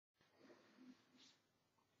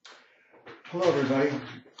Hello, everybody.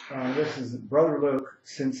 This is Brother Luke,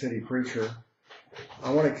 Sin City Preacher.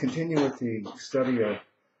 I want to continue with the study of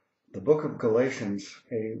the book of Galatians,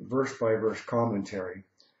 a verse-by-verse commentary.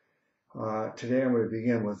 Today I'm going to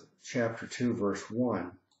begin with chapter 2, verse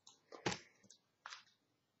 1.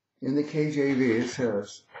 In the KJV it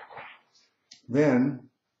says, "Then,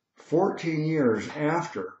 14 years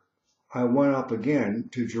after, I went up again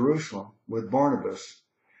to Jerusalem with Barnabas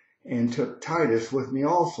and took Titus with me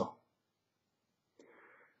also."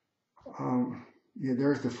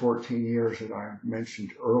 There's the 14 years that I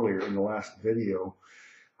mentioned earlier in the last video.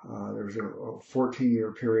 There was a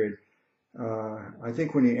 14-year period. I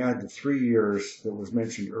think when you add the 3 years that was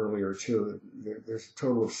mentioned earlier too, there's a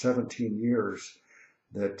total of 17 years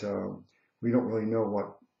that we don't really know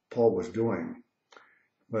what Paul was doing.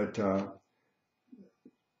 But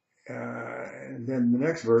and then the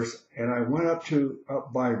next verse, "And I went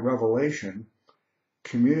up by revelation,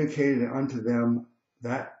 communicated unto them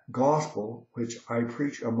that gospel which I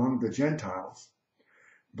preach among the Gentiles,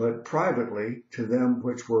 but privately to them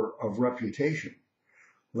which were of reputation,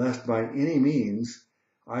 lest by any means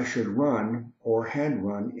I should run or had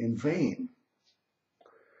run in vain."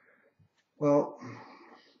 Well,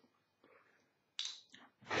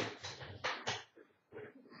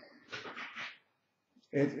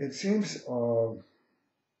 it seems,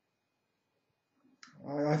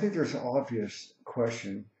 I think there's an obvious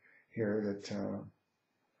question here that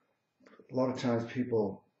a lot of times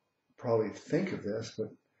people probably think of this,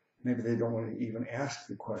 but maybe they don't want to even ask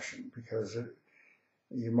the question because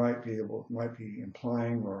you might be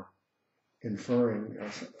implying or inferring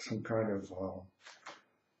some kind of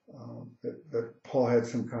that Paul had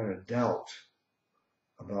some kind of doubt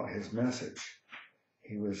about his message.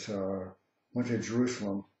 He went to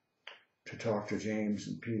Jerusalem to talk to James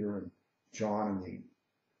and Peter and John and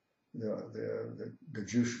the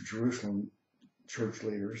Jerusalem church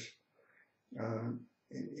leaders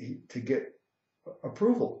to get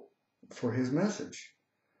approval for his message.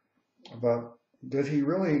 But did he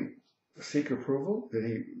really seek approval?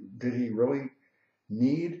 Did he really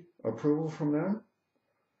need approval from them?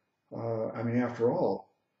 After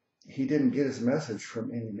all, he didn't get his message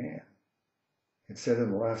from any man. It said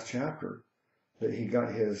in the last chapter that he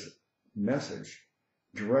got his message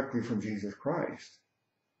directly from Jesus Christ.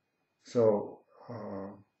 So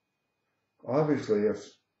obviously,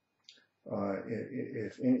 if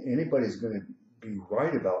anybody's going to be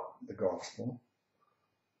right about the gospel,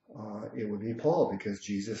 it would be Paul, because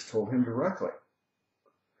Jesus told him directly.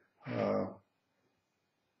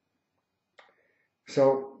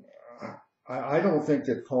 So I don't think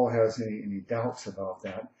that Paul has any doubts about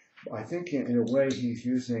that. I think in a way he's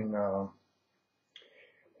using,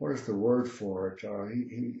 what is the word for it?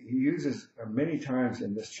 He uses many times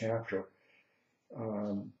in this chapter,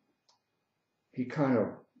 he kind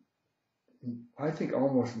of, I think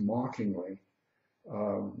almost mockingly,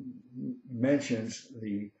 mentions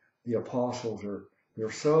the apostles, or they're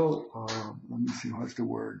so, let me see, what's the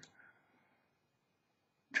word?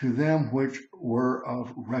 To them which were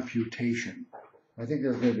of reputation. I think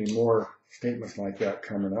there's going to be more statements like that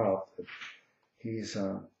coming up. These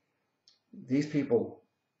people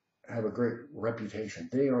have a great reputation.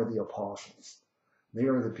 They are the apostles. They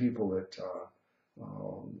are the people that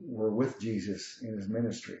were with Jesus in his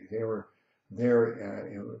ministry. They were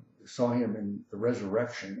there, saw him in the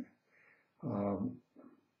resurrection.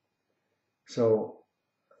 So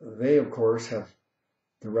they, of course, have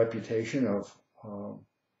the reputation of,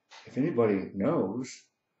 if anybody knows,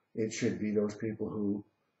 it should be those people who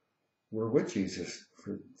were with Jesus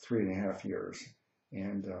for 3.5 years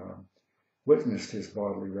and witnessed his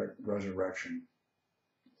bodily resurrection.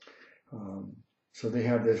 So they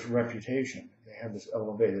have this reputation. They have this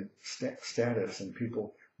elevated status, and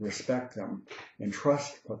people respect them and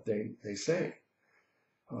trust what they say.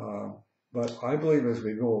 But I believe as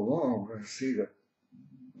we go along, we're going to see that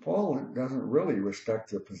Paul doesn't really respect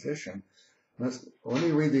the position. Let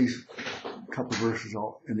me read these couple verses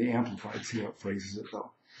in the Amplified, see how it phrases it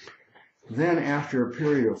though. "Then after a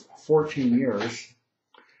period of 14 years,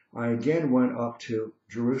 I again went up to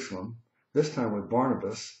Jerusalem, this time with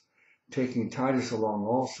Barnabas, taking Titus along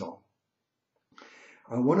also.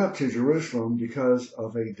 I went up to Jerusalem because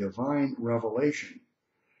of a divine revelation,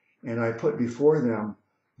 and I put before them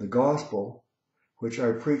the gospel which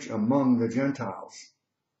I preach among the Gentiles.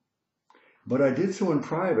 But I did so in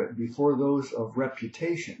private before those of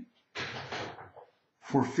reputation,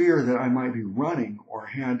 for fear that I might be running or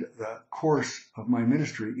had the course of my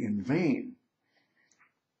ministry in vain."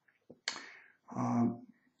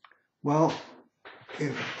 Well,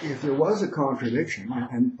 if there was a contradiction,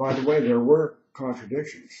 and by the way, there were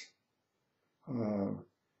contradictions. Uh,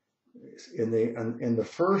 in the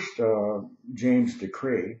first James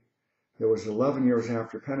decree, it was 11 years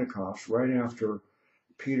after Pentecost, right after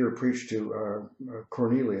Peter preached to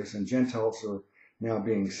Cornelius, and Gentiles are now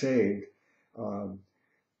being saved. Uh,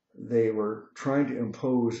 they were trying to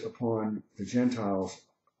impose upon the Gentiles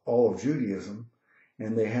all of Judaism,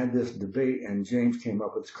 and they had this debate, and James came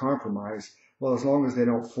up with this compromise. Well, as long as they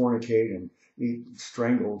don't fornicate and eat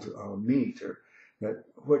strangled meat, or that.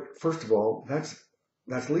 What? First of all, that's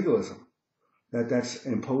legalism. That's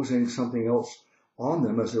imposing something else on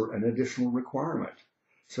them as an additional requirement.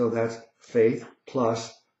 So that's faith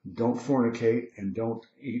plus don't fornicate and don't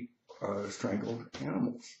eat strangled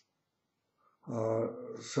animals.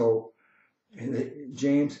 So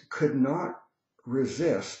James could not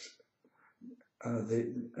resist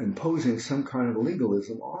imposing some kind of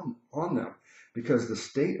legalism on them, because the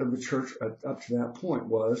state of the church up to that point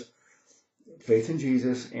was faith in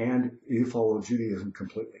Jesus and you follow Judaism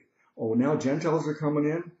completely. Oh, now Gentiles are coming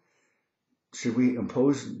in. Should we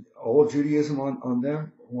impose all of Judaism on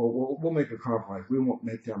them? Well, we'll make a compromise. We won't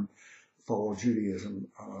make them follow Judaism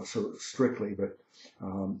so strictly, but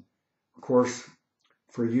of course,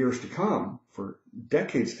 for years to come, for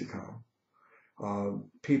decades to come,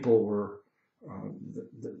 people were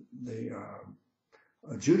the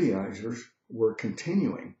Judaizers were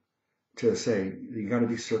continuing to say you got to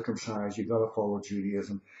be circumcised, you got to follow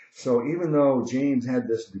Judaism. So even though James had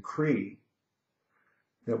this decree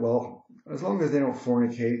that, well, as long as they don't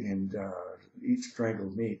fornicate and eat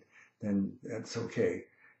strangled meat, then that's okay.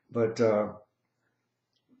 But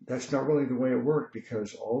that's not really the way it worked,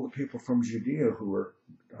 because all the people from Judea who were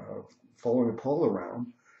following Paul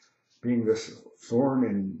around, being this thorn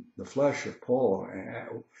in the flesh of Paul,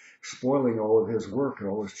 spoiling all of his work and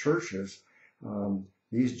all his churches,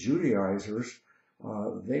 these Judaizers,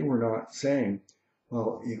 they were not saying,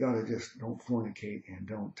 well, you got to just don't fornicate and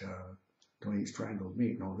don't eat strangled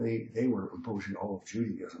meat. No, they were imposing all of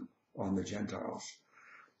Judaism on the Gentiles.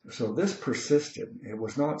 So this persisted. It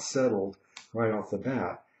was not settled right off the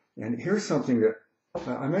bat. And here's something that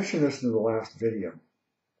I mentioned this in the last video,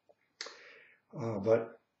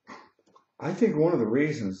 but I think one of the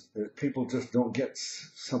reasons that people just don't get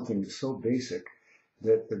something so basic,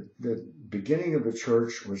 that the beginning of the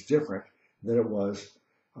church was different than it was,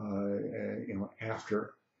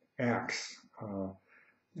 after Acts.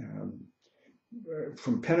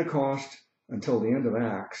 From Pentecost until the end of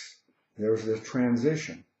Acts, there was this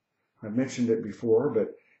transition. I've mentioned it before, but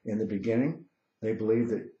in the beginning, they believed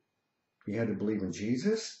that you had to believe in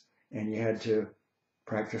Jesus and you had to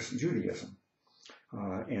practice Judaism.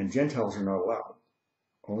 And Gentiles are not allowed,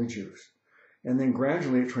 only Jews. And then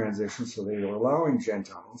gradually it transitioned, so they were allowing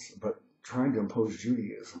Gentiles, but trying to impose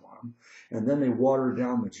Judaism on them. And then they watered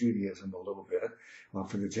down the Judaism a little bit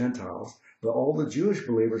for the Gentiles. But all the Jewish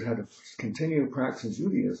believers had to continue practicing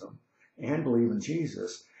Judaism and believe in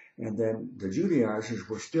Jesus. And then the Judaizers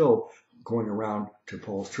were still going around to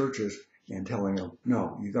Paul's churches and telling them,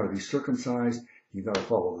 no, you got to be circumcised, you got to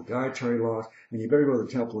follow the dietary laws, and you better go to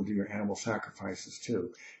the temple and do your animal sacrifices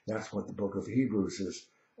too. That's what the book of Hebrews is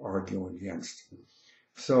arguing against.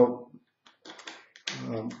 So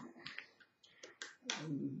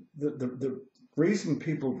the reason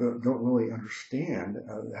people don't really understand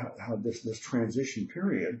how this transition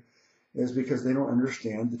period is because they don't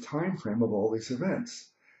understand the time frame of all these events.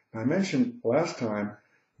 I mentioned last time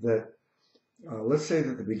that let's say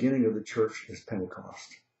that the beginning of the church is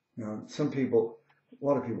Pentecost. Now, a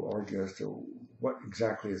lot of people argue as to what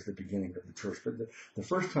exactly is the beginning of the church, but the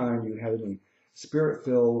first time you had any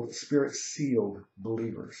Spirit-filled, Spirit-sealed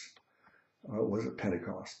believers was at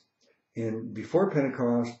Pentecost. And before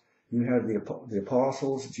Pentecost, you had the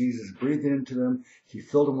apostles. Jesus breathed into them. He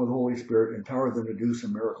filled them with the Holy Spirit, empowered them to do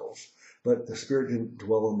some miracles. But the Spirit didn't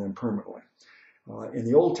dwell in them permanently. In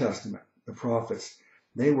the Old Testament, the prophets,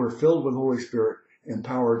 they were filled with the Holy Spirit,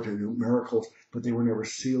 empowered to do miracles, but they were never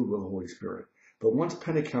sealed with the Holy Spirit. But once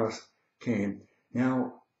Pentecost came,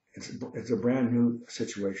 now it's a brand new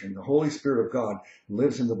situation. The Holy Spirit of God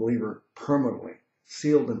lives in the believer permanently,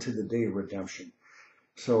 sealed until the day of redemption.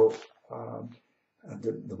 So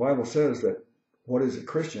the Bible says that what is a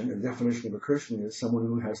Christian? The definition of a Christian is someone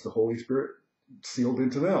who has the Holy Spirit sealed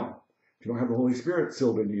into them. If you don't have the Holy Spirit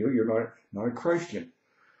sealed into you, you're not a Christian.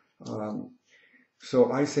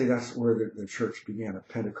 So I say that's where the church began at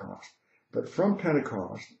Pentecost. But from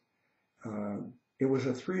Pentecost, it was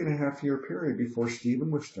a 3.5 year period before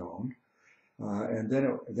Stephen was stoned. And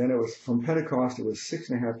then it was from Pentecost, it was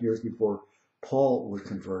 6.5 years before Paul was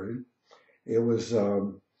converted. It was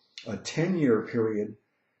a 10-year period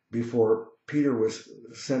before Peter was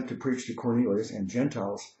sent to preach to Cornelius and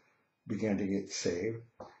Gentiles began to get saved.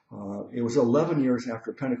 It was 11 years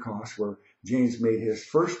after Pentecost where James made his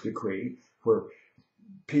first decree, where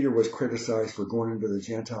Peter was criticized for going into the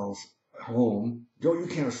Gentiles' home. You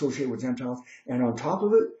can't associate with Gentiles. And on top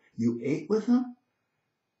of it, you ate with them?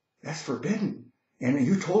 That's forbidden. And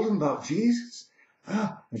you told them about Jesus?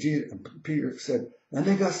 And Peter said, and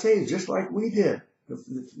they got saved just like we did.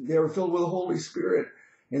 They were filled with the Holy Spirit.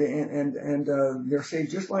 And they're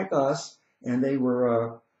saved just like us. And they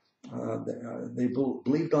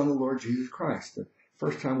believed on the Lord Jesus Christ. The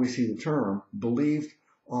first time we see the term believed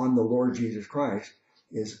on the Lord Jesus Christ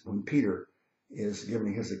is when Peter is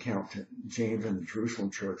giving his account to James and the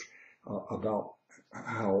Jerusalem church about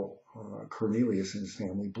how Cornelius and his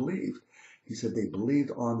family believed. He said they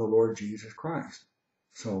believed on the Lord Jesus Christ.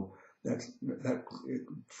 So that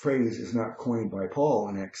phrase is not coined by Paul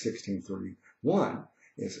in Acts 16:31.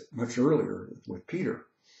 It's much earlier with Peter.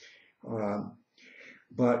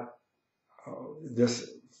 But this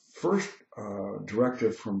first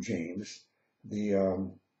directive from James,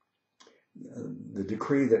 the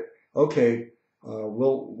decree that, okay,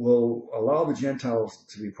 we'll allow the Gentiles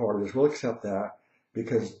to be part of this. We'll accept that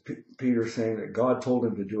because Peter's saying that God told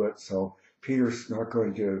him to do it. So Peter's not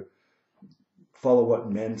going to follow what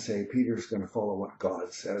men say. Peter's going to follow what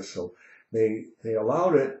God says. So they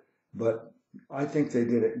allowed it, but I think they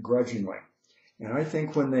did it grudgingly. And I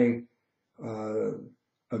think when they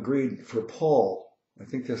agreed for Paul, I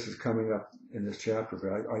think this is coming up in this chapter,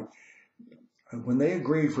 but when they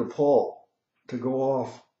agreed for Paul to go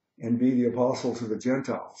off and be the apostle to the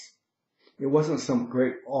Gentiles, it wasn't some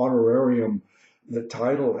great honorarium, the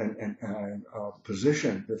title and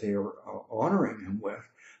position that they were honoring him with.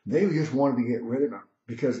 They just wanted to get rid of him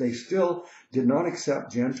because they still did not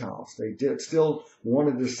accept Gentiles. They still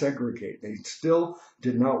wanted to segregate. They still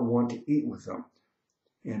did not want to eat with them.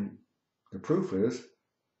 And the proof is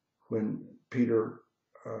when Peter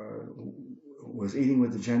was eating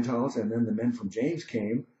with the Gentiles, and then the men from James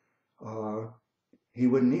came, he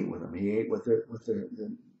wouldn't eat with them. He ate with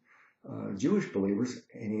the Jewish believers,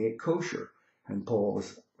 and he ate kosher. And Paul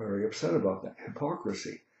was very upset about that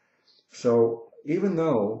hypocrisy. So even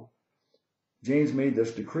though James made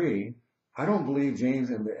this decree, I don't believe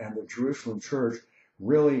James and the Jerusalem church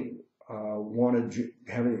really wanted to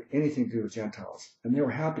have anything to do with Gentiles. And they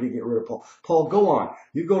were happy to get rid of Paul. Paul, go on.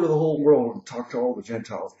 You go to the whole world and talk to all the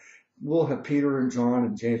Gentiles. We'll have Peter and John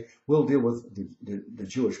and James. We'll deal with the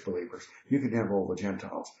Jewish believers. You can have all the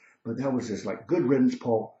Gentiles. But that was just like, good riddance,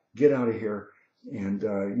 Paul. Get out of here. And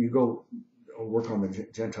you go work on the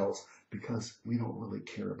Gentiles because we don't really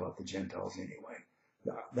care about the Gentiles anyway.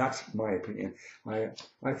 That's my opinion.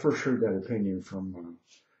 I first heard that opinion from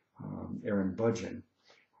Aaron Budgen.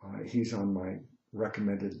 He's on my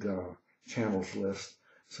recommended channels list.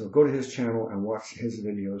 So go to his channel and watch his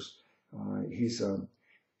videos.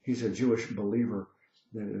 He's a Jewish believer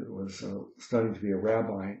that was studying to be a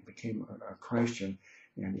rabbi, became a Christian,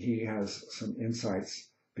 and he has some insights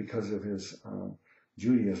because of his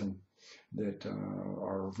Judaism that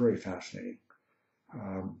are very fascinating.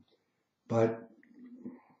 But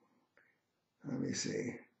let me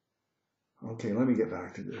see. Okay, let me get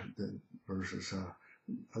back to the verses.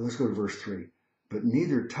 Let's go to verse 3. But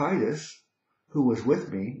neither Titus, who was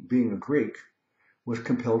with me, being a Greek, was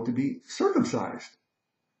compelled to be circumcised.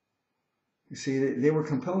 You see, they were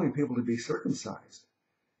compelling people to be circumcised.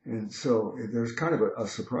 And so there's kind of a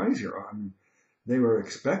surprise here. I mean, they were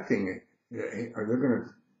expecting it. Are they going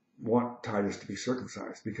to want Titus to be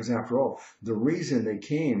circumcised? Because after all, the reason they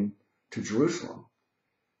came to Jerusalem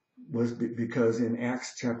was because in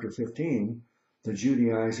Acts chapter 15, the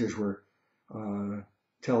Judaizers were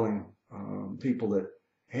telling people that,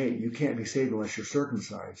 hey, you can't be saved unless you're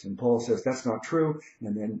circumcised. And Paul says that's not true.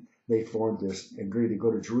 And then they formed this, agreed to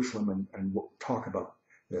go to Jerusalem and talk about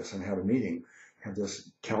this and have a meeting, have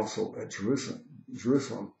this council at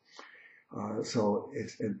Jerusalem. So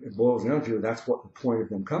it boils down to that's what the point of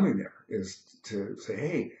them coming there is, to say,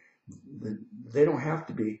 hey, they don't have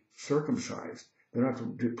to be circumcised. They don't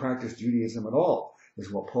have to practice Judaism at all,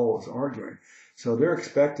 is what Paul is arguing. So they're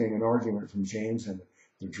expecting an argument from James and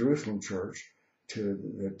the Jerusalem church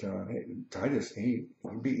hey, Titus, he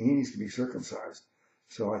needs to be circumcised.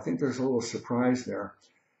 So I think there's a little surprise there.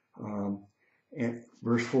 And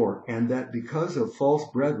verse 4, and that because of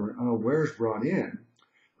false brethren unawares brought in,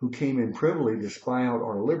 who came in privily to spy out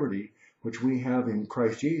our liberty, which we have in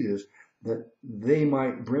Christ Jesus, that they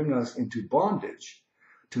might bring us into bondage,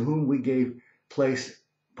 to whom we gave place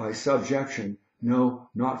by subjection, no,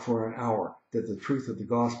 not for an hour, that the truth of the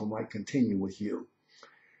gospel might continue with you.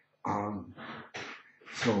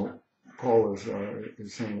 So Paul is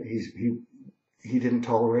saying that he didn't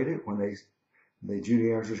tolerate it when the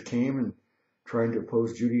Judaizers came and tried to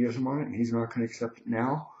oppose Judaism on it. He's not going to accept it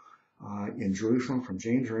now in Jerusalem from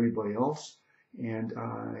James or anybody else. And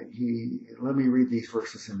let me read these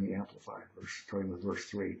verses in the Amplified, starting with verse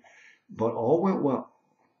 3. But all went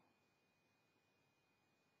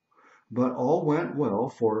well,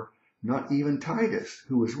 for not even Titus,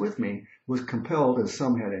 who was with me, was compelled, as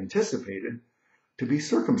some had anticipated, to be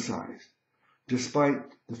circumcised, despite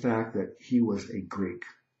the fact that he was a Greek.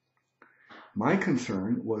 My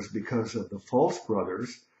concern was because of the false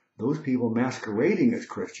brothers, those people masquerading as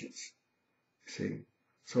Christians. See,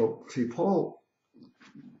 Paul,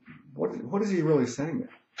 what is he really saying there?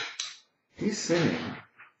 He's saying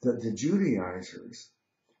that the Judaizers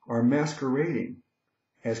are masquerading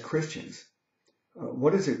as Christians.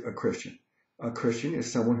 What is a Christian? A Christian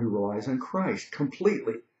is someone who relies on Christ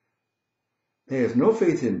completely. He has no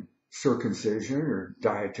faith in circumcision or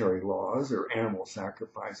dietary laws or animal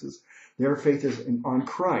sacrifices. Their faith is on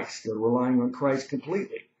Christ. They're relying on Christ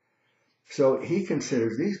completely. So he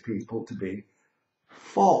considers these people to be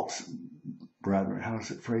false brethren. How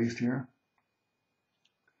is it phrased here?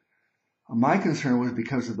 My concern was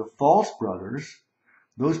because of the false brothers,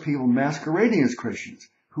 those people masquerading as Christians,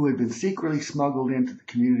 who had been secretly smuggled into the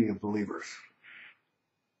community of believers.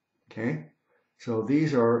 Okay? So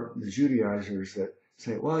these are the Judaizers that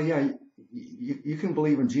say, well, yeah, you can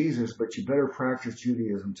believe in Jesus, but you better practice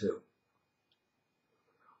Judaism too.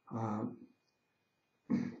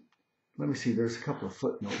 Let me see, there's a couple of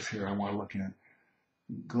footnotes here I want to look at.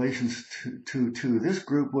 Galatians 2:2. This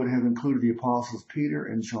group would have included the apostles Peter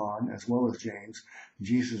and John, as well as James,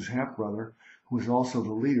 Jesus' half-brother, who was also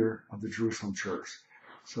the leader of the Jerusalem church.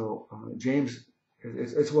 So James,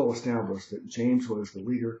 it's well established that James was the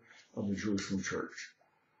leader of the Jerusalem church.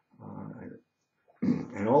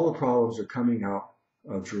 And all the problems are coming out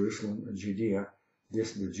of Jerusalem and Judea.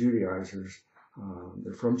 The Judaizers,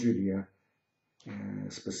 they're from Judea,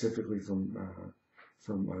 and specifically from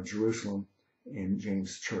Jerusalem in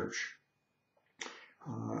James' church.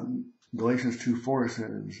 Galatians 2:4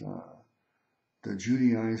 says, the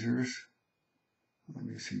Judaizers, let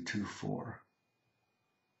me see, 2:4.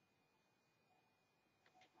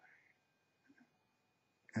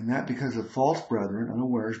 And that because of false brethren,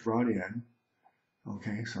 unawares brought in.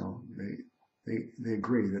 Okay, so they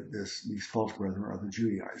agree that these false brethren are the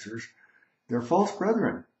Judaizers. They're false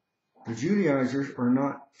brethren. The Judaizers are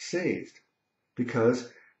not saved because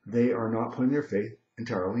they are not putting their faith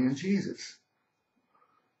entirely in Jesus.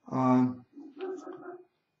 Now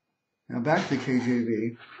back to the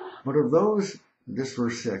KJV. But of those, this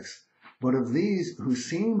verse 6, but of these who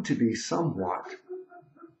seem to be somewhat,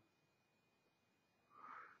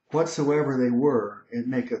 whatsoever they were, it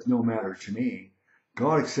maketh no matter to me.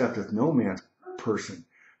 God accepteth no man's person.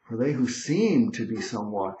 For they who seem to be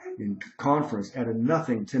somewhat in conference added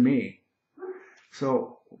nothing to me.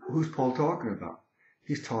 So who's Paul talking about?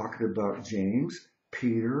 He's talking about James,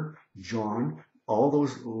 Peter, John, all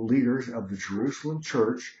those leaders of the Jerusalem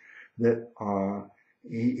church that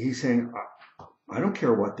he's saying, I don't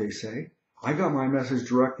care what they say. I got my message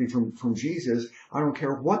directly from Jesus. I don't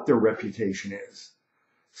care what their reputation is.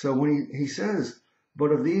 So when he says,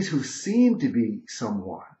 but of these who seem to be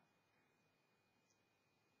somewhat,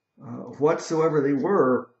 whatsoever they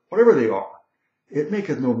were, whatever they are, it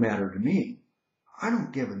maketh no matter to me. I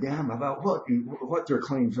don't give a damn about what their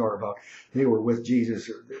claims are about they were with Jesus.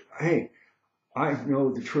 Hey, I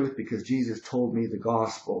know the truth because Jesus told me the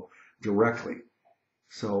gospel directly.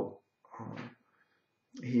 So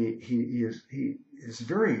he is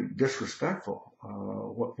very disrespectful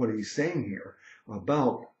what he's saying here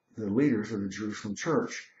about the leaders of the Jerusalem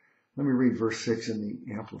church. Let me read verse 6 in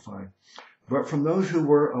the Amplified. But from those who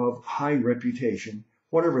were of high reputation,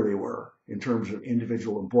 whatever they were in terms of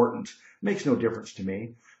individual importance, makes no difference to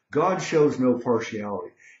me. God shows no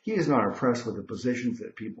partiality. He is not impressed with the positions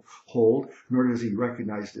that people hold, nor does he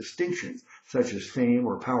recognize distinctions such as fame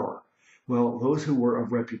or power. Well, those who were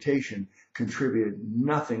of reputation contributed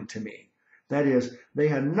nothing to me. That is, they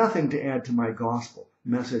had nothing to add to my gospel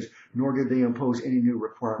message, nor did they impose any new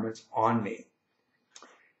requirements on me.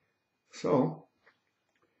 So,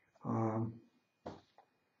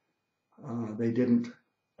 they didn't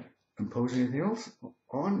impose anything else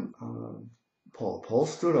on Paul. Paul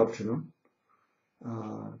stood up to them,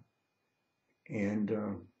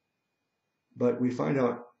 but we find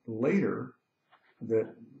out later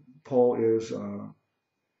that Paul is,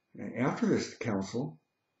 after this council,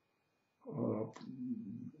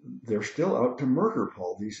 they're still out to murder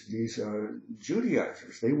Paul. These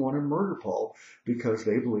Judaizers, they want to murder Paul because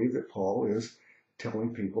they believe that Paul is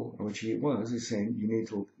telling people, which he was, he's saying you need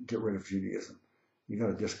to get rid of Judaism. You got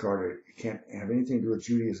to discard it. You can't have anything to do with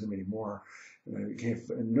Judaism anymore. You can't,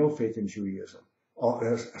 no faith in Judaism. All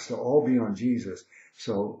has to all be on Jesus.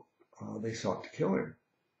 So they sought to kill him.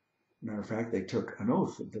 Matter of fact, they took an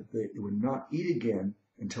oath that they would not eat again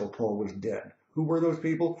until Paul was dead. Who were those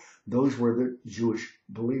people? Those were the Jewish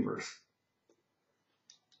believers.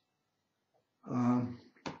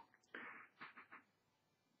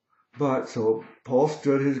 But so Paul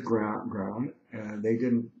stood his ground, and they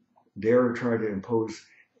didn't dare try to impose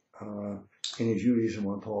any Judaism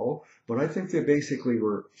on Paul. But I think they basically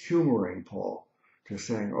were humoring Paul, just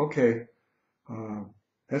saying, okay,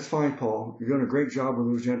 that's fine, Paul. You're doing a great job with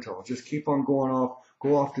those Gentiles. Just keep on going off,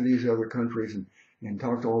 go off to these other countries and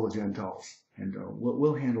talk to all the Gentiles. And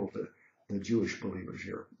we'll handle the Jewish believers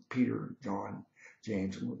here. Peter, John,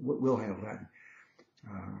 James, we'll handle that.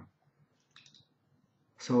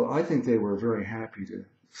 So I think they were very happy to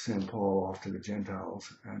send Paul off to the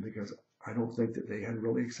Gentiles, because I don't think that they had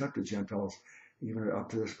really accepted Gentiles even up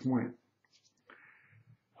to this point.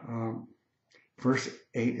 Verse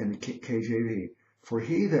 8 in the KJV, for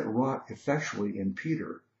he that wrought effectually in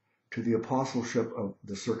Peter to the apostleship of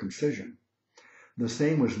the circumcision, the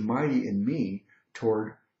same was mighty in me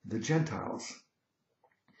toward the Gentiles.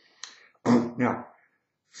 Now,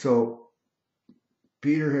 so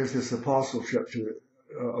Peter has this apostleship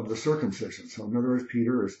of the circumcision. So in other words,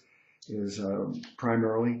 Peter is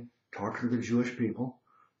primarily talking to the Jewish people.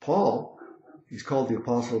 Paul, he's called the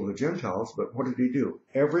apostle of the Gentiles, but what did he do?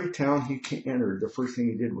 Every town he entered, the first thing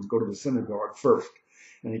he did was go to the synagogue first,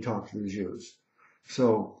 and he talked to the Jews.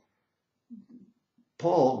 So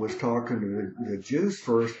Paul was talking to the Jews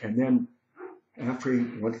first, and then after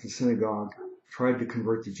he went to the synagogue, tried to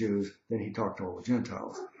convert the Jews, then he talked to all the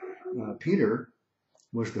Gentiles. Peter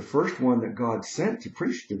was the first one that God sent to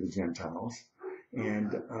preach to the Gentiles,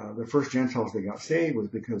 and the first Gentiles that got saved was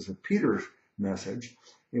because of Peter's message.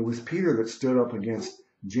 It was Peter that stood up against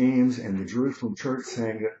James and the Jerusalem church,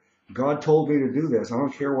 saying that God told me to do this. I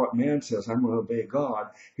don't care what man says. I'm going to obey God.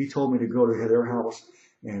 He told me to go to their house,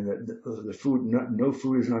 and that the food, no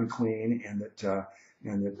food is unclean, and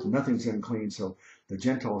that nothing's unclean. So the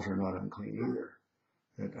Gentiles are not unclean either.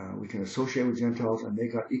 That we can associate with Gentiles, and they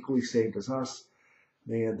got equally saved as us.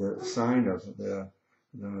 They had the sign of the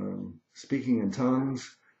speaking in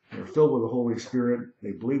tongues. They were filled with the Holy Spirit.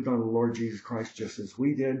 They believed on the Lord Jesus Christ just as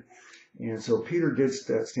we did. And so Peter did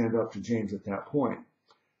stand up to James at that point.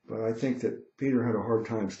 But I think that Peter had a hard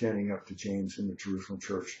time standing up to James in the Jerusalem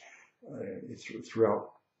church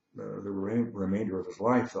throughout the remainder of his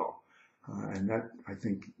life, though. And that, I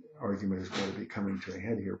think, argument is going to be coming to a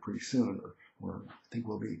head here pretty soon, or I think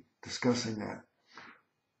we'll be discussing that.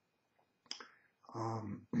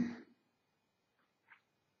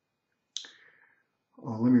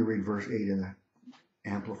 Let me read verse 8 in the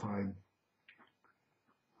Amplified.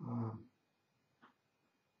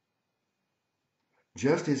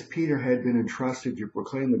 Just as Peter had been entrusted to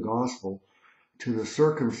proclaim the gospel to the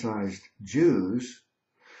circumcised Jews,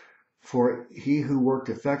 for he who worked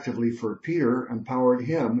effectively for Peter empowered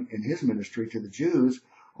him in his ministry to the Jews,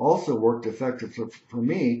 also worked effectively for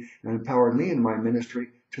me and empowered me in my ministry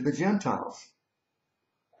to the Gentiles.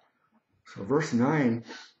 So verse 9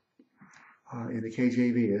 in the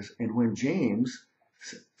KJV is, and when James,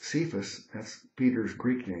 Cephas, that's Peter's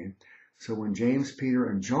Greek name, so when James, Peter,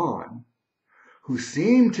 and John, who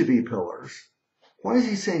seemed to be pillars, why is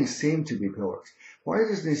he saying seemed to be pillars? Why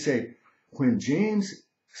doesn't he say, when James,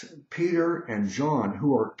 Peter, and John,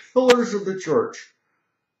 who are pillars of the church,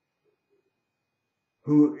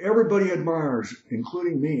 who everybody admires,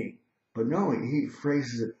 including me, but no, he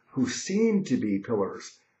phrases it, who seem to be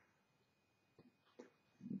pillars.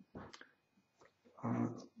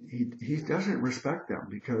 He doesn't respect them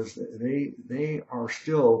because they are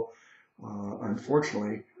still,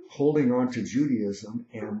 unfortunately, holding on to Judaism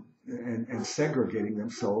and segregating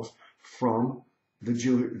themselves from the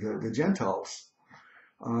Gentiles,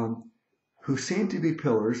 who seem to be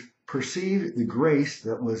pillars, perceived the grace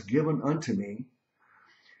that was given unto me.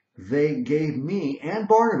 They gave me and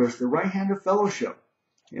Barnabas the right hand of fellowship.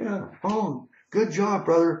 Yeah. Oh, good job,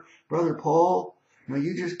 brother Paul. Now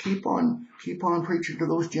you just keep on preaching to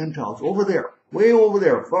those Gentiles over there, way over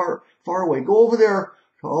there, far away. Go over there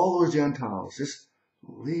to all those Gentiles. Just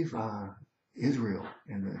leave Israel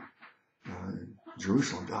and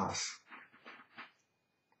Jerusalem to us.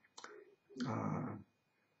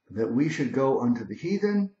 That we should go unto the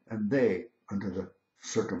heathen and they unto the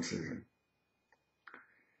circumcision.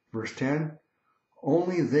 Verse 10,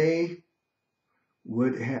 only they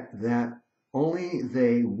would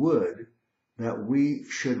that we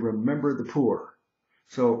should remember the poor.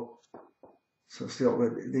 So So still,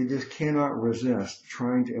 they just cannot resist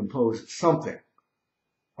trying to impose something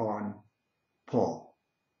on Paul.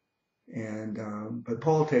 And but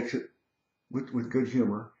Paul takes it with good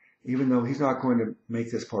humor, even though he's not going to make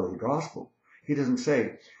this part of the gospel. He doesn't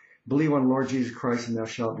say, believe on the Lord Jesus Christ and thou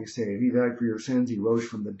shalt be saved. He died for your sins. He rose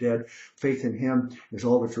from the dead. Faith in him is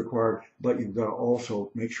all that's required. But you've got to also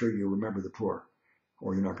make sure you remember the poor,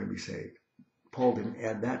 or you're not going to be saved. Paul didn't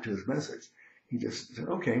add that to his message. He just said,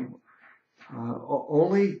 okay,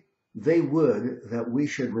 only they would that we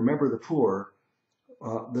should remember the poor,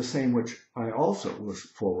 the same which I also was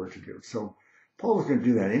forward to do. So Paul was going to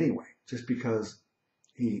do that anyway, just because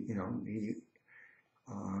he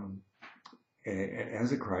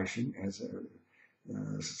as a Christian, as a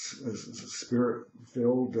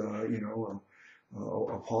spirit-filled,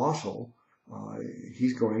 apostle,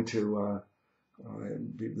 he's going to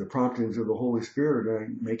the promptings of the Holy Spirit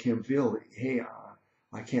make him feel that, hey,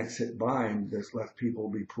 I can't sit by and just let people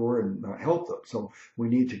be poor and not help them. So we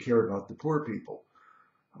need to care about the poor people.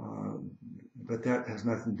 But that has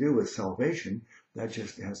nothing to do with salvation. That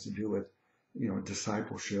just has to do with,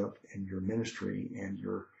 discipleship and your ministry and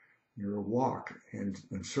your walk and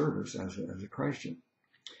service as a Christian.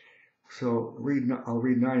 So I'll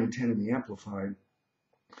read 9 and 10 in the Amplified.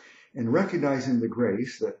 And recognizing the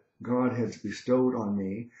grace that God has bestowed on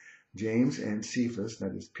me, James and Cephas,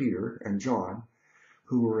 that is Peter, and John,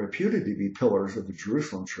 who were reputed to be pillars of the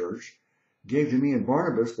Jerusalem church, gave to me and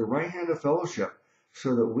Barnabas the right hand of fellowship,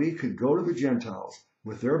 so that we could go to the Gentiles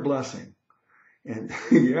with their blessing. And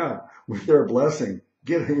with their blessing.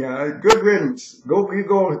 Good riddance. Go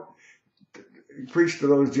preach to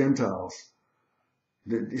those Gentiles.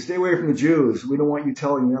 Stay away from the Jews. We don't want you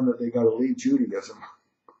telling them that they got to leave Judaism.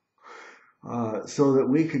 So that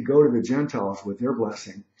we could go to the Gentiles with their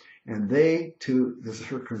blessing, and they to the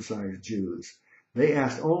circumcised Jews. They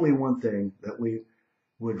asked only one thing, that we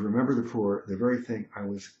would remember the poor, the very thing I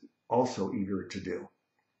was also eager to do.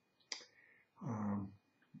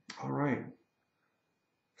 All right.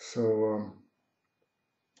 So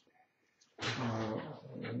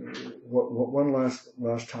one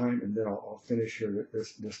last time, and then I'll finish here.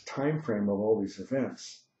 This time frame of all these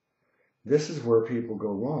events. This is where people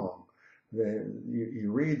go wrong. You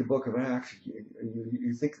read the book of Acts,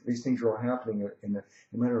 you think these things are all happening in a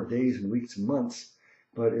matter of days and weeks and months,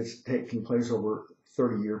 but it's taking place over a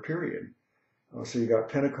 30-year period. So you got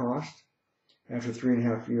Pentecost. After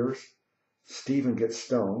 3.5 years, Stephen gets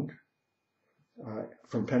stoned.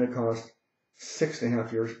 From Pentecost,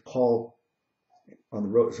 6.5 years, Paul is on the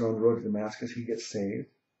road to Damascus. He gets saved.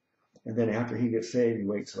 And then after he gets saved, he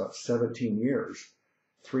waits about 17 years.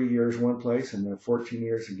 3 years one place, and then 14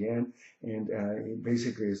 years again, and he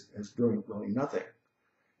basically is doing really nothing.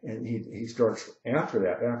 And he starts after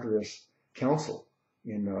this council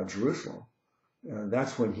in Jerusalem.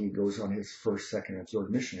 That's when he goes on his first, second, and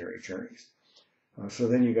third missionary journeys. So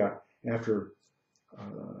then you got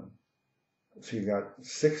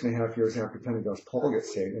 6.5 years after Pentecost, Paul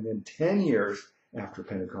gets saved, and then 10 years after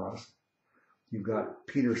Pentecost, you've got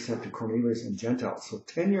Peter sent to Cornelius and Gentiles. So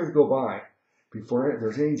 10 years go by before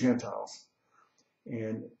there's any Gentiles.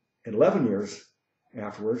 And 11 years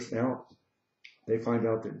afterwards, now they find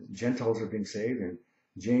out that Gentiles are being saved, and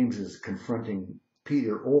James is confronting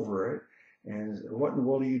Peter over it. And what in the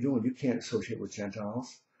world are you doing? You can't associate with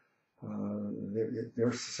Gentiles.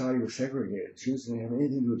 Their society was segregated. Jews didn't have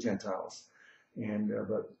anything to do with Gentiles.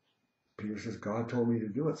 But Peter says, God told me to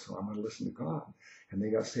do it, so I'm going to listen to God. And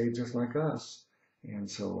they got saved just like us. And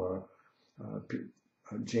so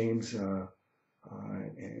James and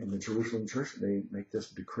the Jerusalem church, they make this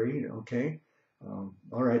decree. Okay,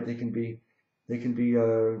 all right, they can be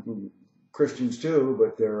Christians too,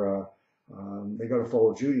 but they got to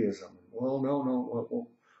follow Judaism. Well, no. Well,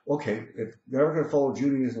 okay, if they're going to follow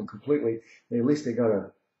Judaism completely, at least they got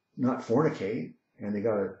to not fornicate, and they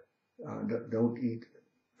got to don't eat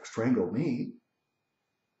strangled meat.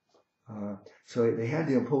 So they had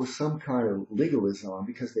to impose some kind of legalism on,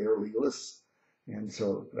 because they are legalists, and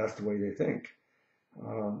so that's the way they think.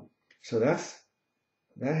 So that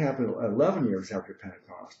happened 11 years after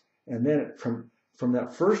Pentecost, and then from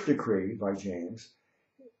that first decree by James,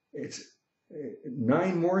 it's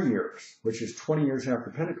 9 more years, which is 20 years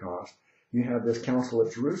after Pentecost. You have this council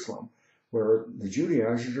at Jerusalem, where the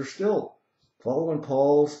Judaizers are still following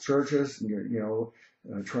Paul's churches,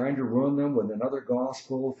 trying to ruin them with another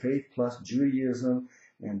gospel, faith plus Judaism,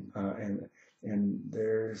 and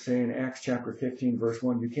they're saying Acts chapter 15, verse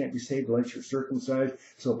 1, you can't be saved unless you're circumcised.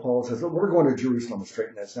 So Paul says, well, we're going to Jerusalem to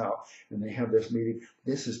straighten this out. And they have this meeting.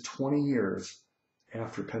 This is 20 years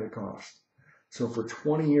after Pentecost. So for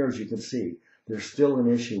 20 years, you can see there's still an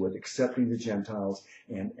issue with accepting the Gentiles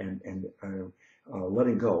and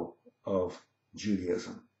letting go of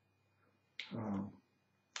Judaism.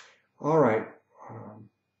 All right.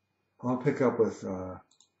 I'll pick up with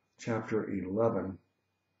chapter 11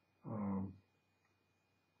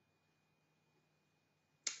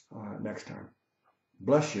 next time.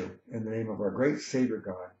 Bless you in the name of our great Savior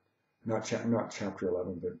God. Not chapter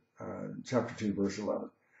 11, but chapter 2, verse 11.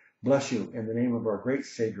 Bless you in the name of our great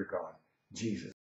Savior God, Jesus.